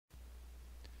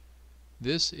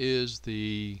This is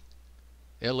the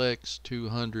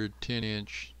LX200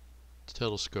 10-inch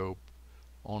telescope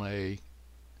on a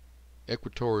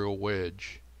equatorial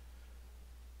wedge.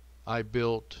 I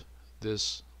built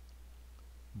this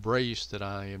brace that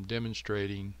I am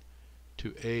demonstrating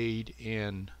to aid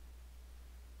in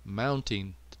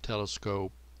mounting the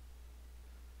telescope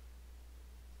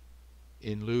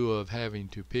in lieu of having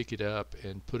to pick it up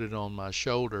and put it on my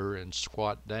shoulder and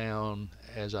squat down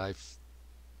as I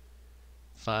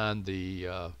find the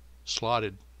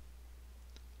slotted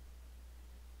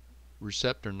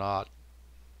receptor knock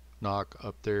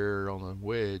up there on the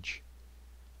wedge.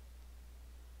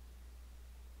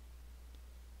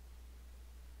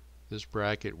 This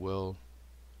bracket will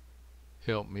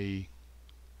help me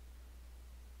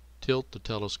tilt the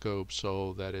telescope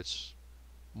so that it's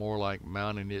more like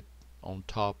mounting it on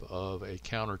top of a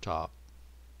countertop.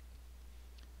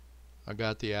 I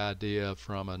got the idea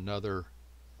from another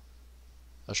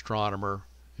astronomer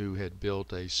who had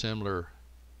built a similar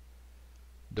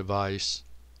device.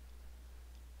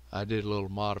 I did a little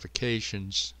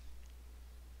modifications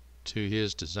to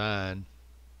his design.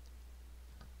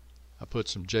 I put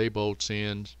some J-bolts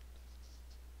in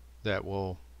that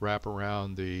will wrap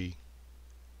around the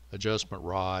adjustment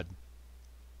rod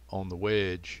on the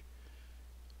wedge,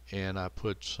 and I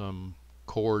put some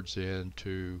cords in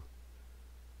to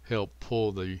help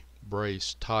pull the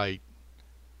brace tight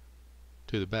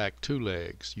to the back two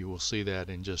legs. You will see that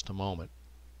in just a moment.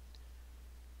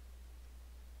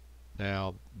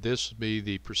 Now, this would be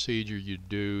the procedure you'd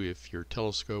do if your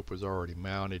telescope was already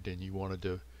mounted and you wanted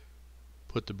to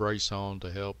put the brace on to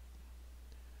help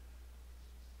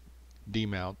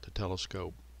demount the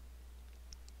telescope.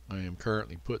 I am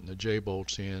currently putting the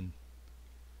J-bolts in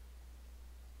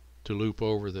to loop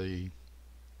over the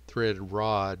threaded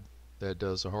rod that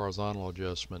does the horizontal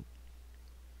adjustment.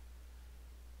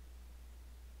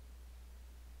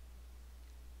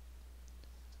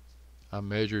 I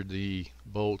measured the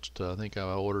bolts to, I think I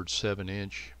ordered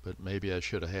 7-inch, but maybe I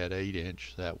should have had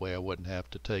 8-inch. That way I wouldn't have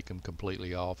to take them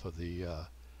completely off of the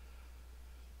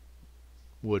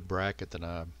wood bracket that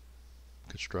I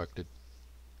constructed.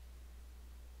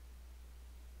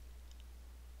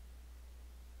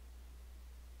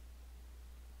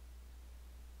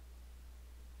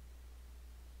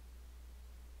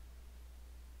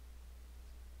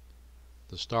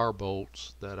 The star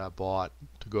bolts that I bought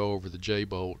to go over the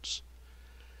J-bolts,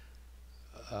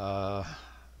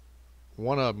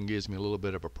 one of them gives me a little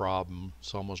bit of a problem.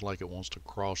 It's almost like it wants to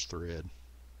cross thread.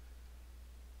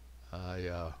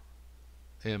 I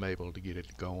am able to get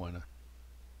it going.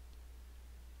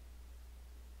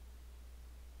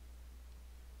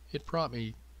 It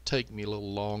probably take me a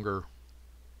little longer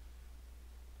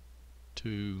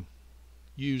to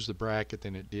use the bracket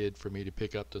than it did for me to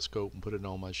pick up the scope and put it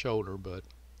on my shoulder, but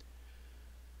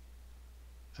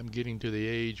I'm getting to the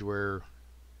age where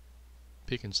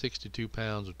picking 62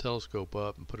 pounds of telescope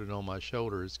up and put it on my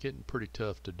shoulder is getting pretty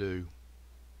tough to do.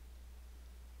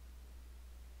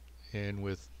 And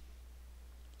with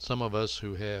some of us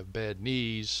who have bad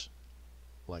knees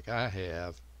like I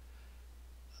have,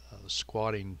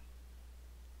 squatting,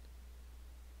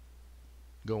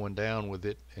 going down with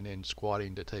it and then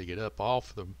squatting to take it up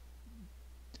off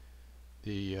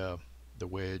the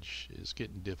wedge is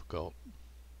getting difficult.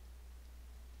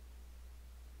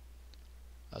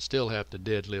 I still have to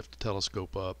deadlift the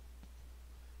telescope up,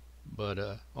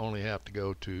 but only have to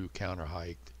go to counter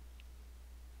height.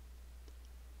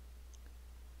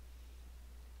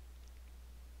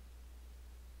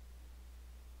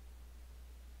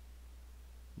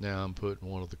 Now I'm putting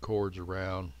one of the cords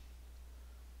around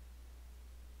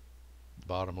the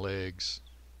bottom legs,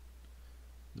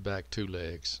 the back two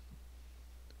legs.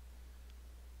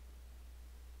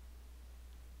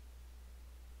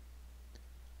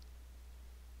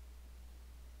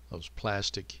 Those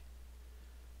plastic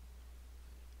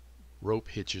rope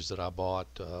hitches that I bought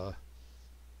were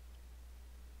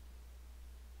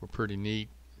pretty neat.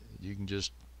 You can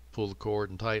just pull the cord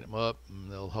and tighten them up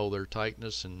and they'll hold their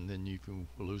tightness, and then you can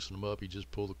loosen them up. You just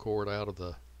pull the cord out of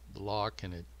the lock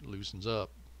and it loosens up.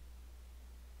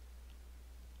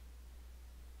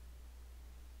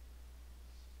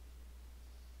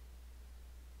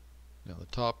 Now the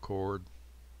top cord,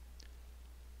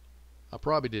 I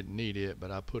probably didn't need it,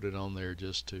 but I put it on there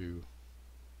just to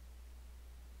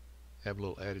have a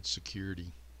little added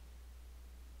security.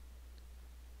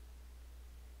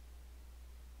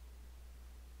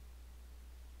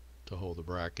 To hold the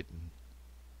bracket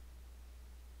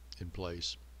in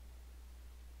place.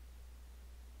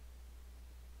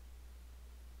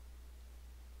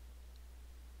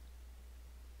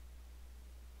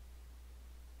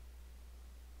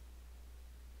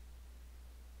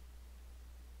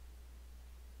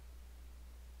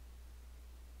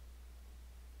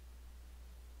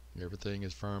 Everything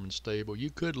is firm and stable.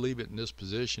 You could leave it in this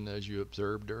position as you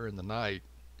observe during the night,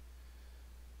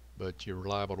 but you're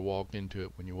liable to walk into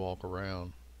it when you walk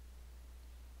around.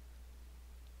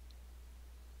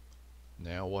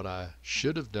 Now what I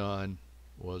should have done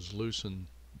was loosen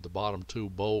the bottom two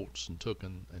bolts and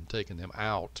taken them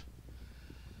out,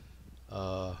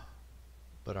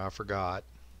 but I forgot,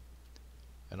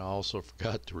 and I also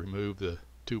forgot to remove the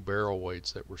two barrel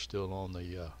weights that were still on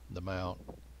the mount.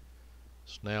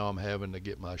 So now I'm having to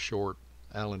get my short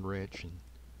Allen wrench and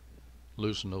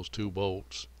loosen those two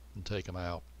bolts and take them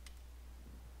out.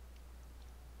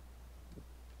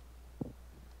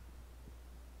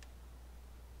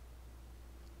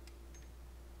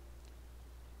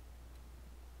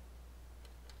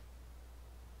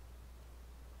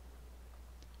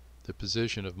 The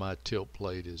position of my tilt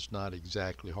plate is not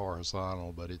exactly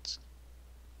horizontal, but it's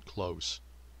close.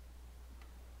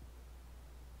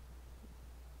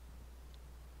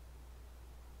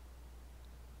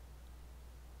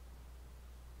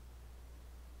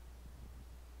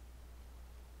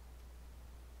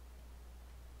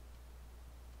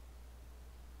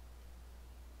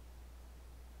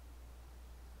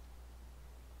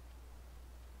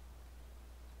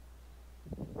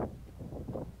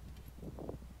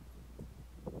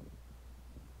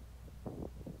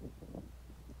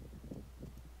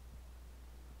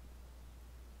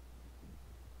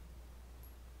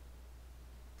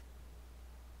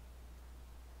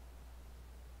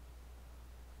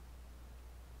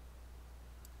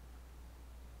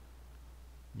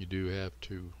 You do have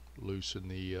to loosen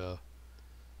the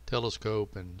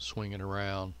telescope and swing it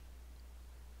around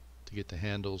to get the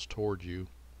handles toward you.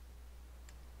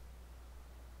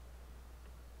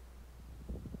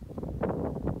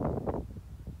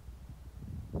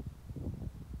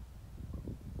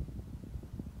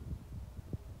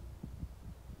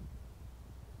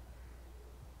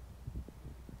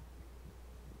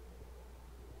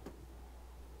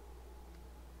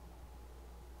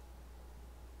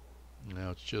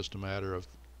 Now it's just a matter of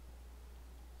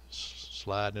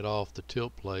sliding it off the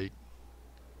tilt plate.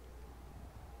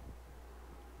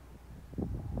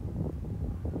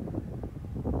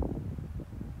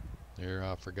 There,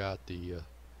 I forgot the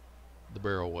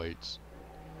barrel weights.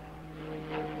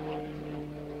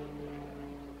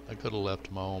 I could have left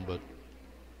them on, but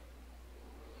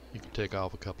you can take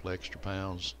off a couple extra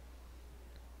pounds,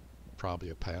 probably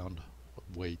a pound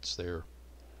of weights there.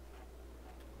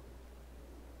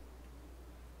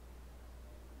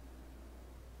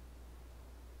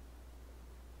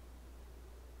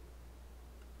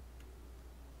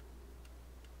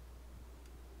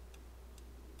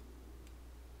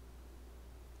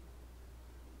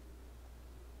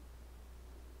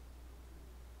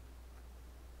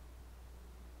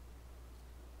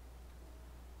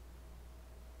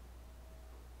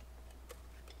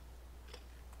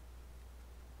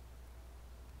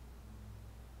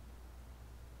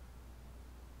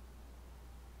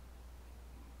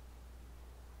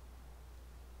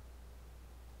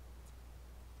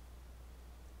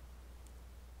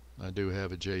 I do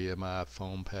have a JMI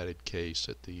foam padded case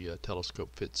that the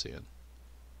telescope fits in.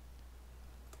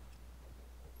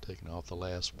 Taking off the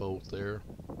last bolt there.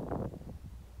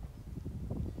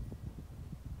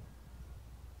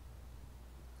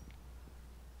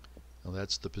 Now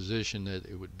that's the position that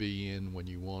it would be in when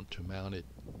you want to mount it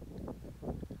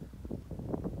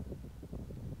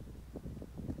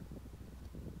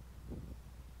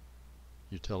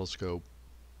your telescope.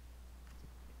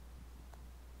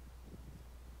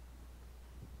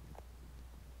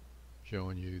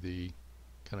 Showing you the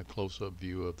kind of close-up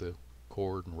view of the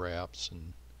cord and wraps,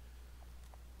 and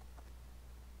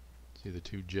see the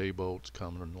two J bolts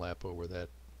coming and lap over that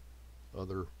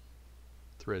other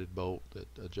threaded bolt that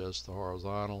adjusts the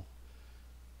horizontal.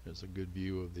 There's a good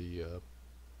view of the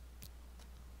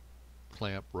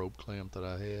rope clamp that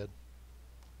I had.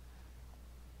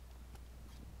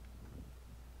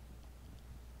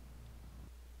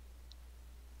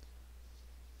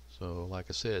 So like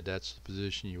I said, that's the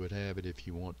position you would have it if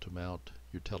you want to mount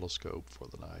your telescope for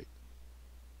the night.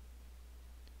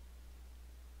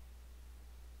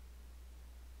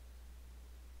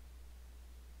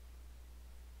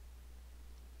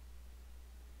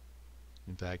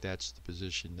 In fact, that's the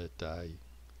position that I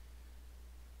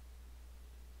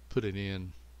put it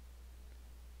in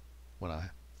when I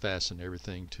fasten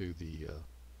everything to the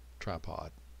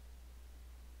tripod.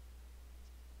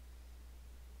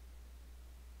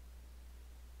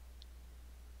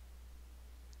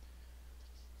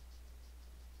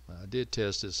 I did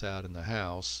test this out in the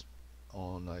house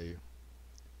on a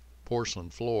porcelain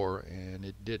floor, and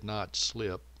it did not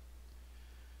slip,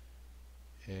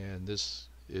 and this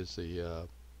is the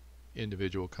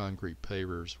individual concrete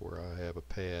pavers where I have a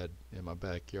pad in my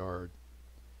backyard.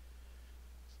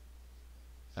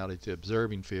 Out at the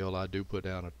observing field, I do put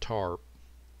down a tarp,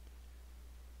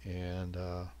 and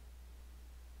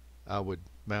I would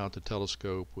mount the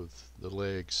telescope with the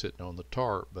legs sitting on the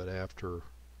tarp, but after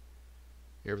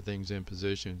everything's in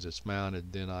positions, it's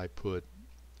mounted, then I put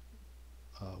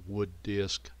a wood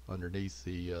disc underneath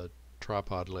the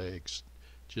tripod legs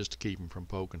just to keep them from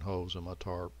poking holes in my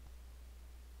tarp.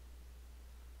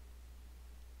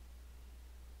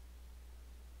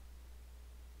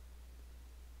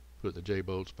 Put the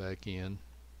J-bolts back in.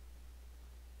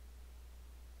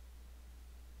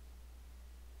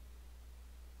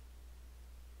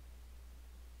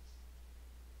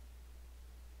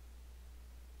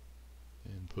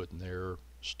 And putting their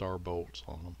star bolts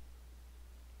on them.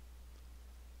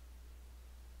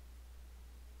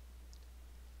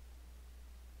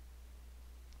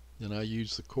 Then I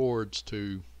use the cords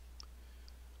to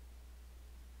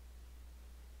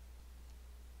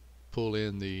pull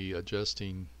in the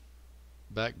adjusting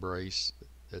back brace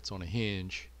that's on a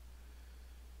hinge,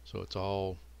 so it's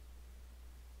all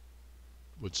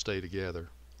would stay together.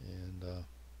 And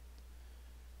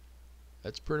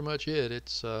that's pretty much it.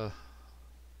 It's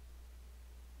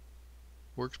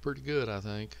works pretty good, I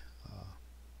think.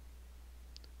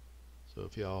 So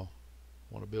if y'all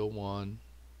want to build one,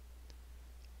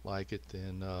 like it,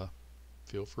 then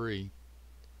feel free.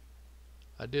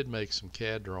 I did make some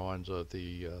CAD drawings of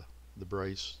the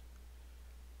brace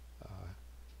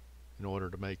in order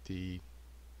to make the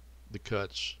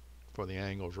cuts for the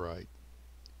angles right.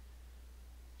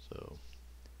 So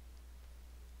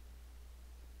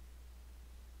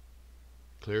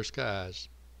clear skies.